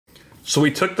So we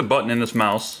took the button in this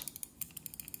mouse,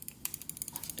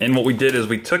 and what we did is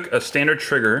we took a standard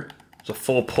trigger, it's a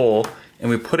full pull, and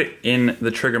we put it in the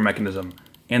trigger mechanism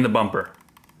and the bumper.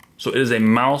 So it is a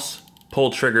mouse pull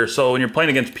trigger. So when you're playing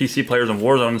against PC players in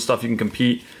Warzone and stuff, you can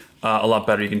compete a lot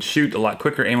better. You can shoot a lot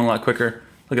quicker, aim a lot quicker.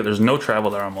 Look at, there's no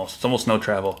travel there almost. It's almost no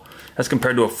travel. That's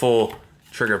compared to a full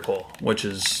trigger pull, which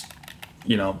is,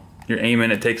 you know, you're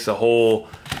aiming, it takes a whole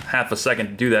half a second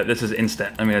to do that. This is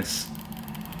instant. I mean,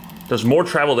 there's more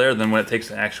travel there than when it takes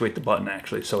to actuate the button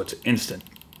actually, so it's instant.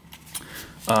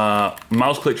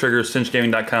 Mouse click triggers,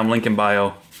 cinchgaming.com, link in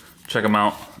bio. Check them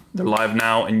out. They're live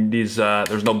now, and these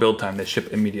there's no build time. They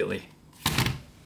ship immediately.